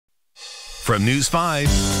From News 5,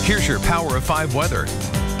 here's your Power of 5 weather.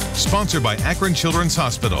 Sponsored by Akron Children's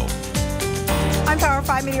Hospital. I'm Power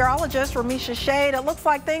 5 meteorologist Ramisha Shade. It looks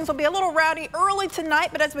like things will be a little rowdy early tonight,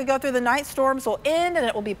 but as we go through the night, storms will end and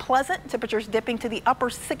it will be pleasant. Temperatures dipping to the upper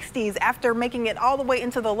 60s after making it all the way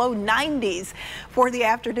into the low 90s for the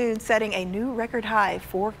afternoon, setting a new record high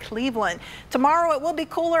for Cleveland. Tomorrow it will be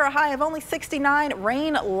cooler, a high of only 69,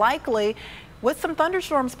 rain likely, with some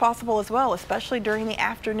thunderstorms possible as well, especially during the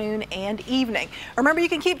afternoon and evening. Remember, you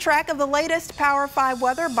can keep track of the latest Power 5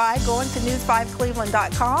 weather by going to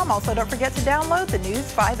news5cleveland.com. Also, don't forget to download the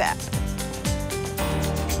News 5 app.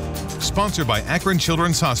 Sponsored by Akron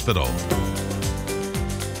Children's Hospital.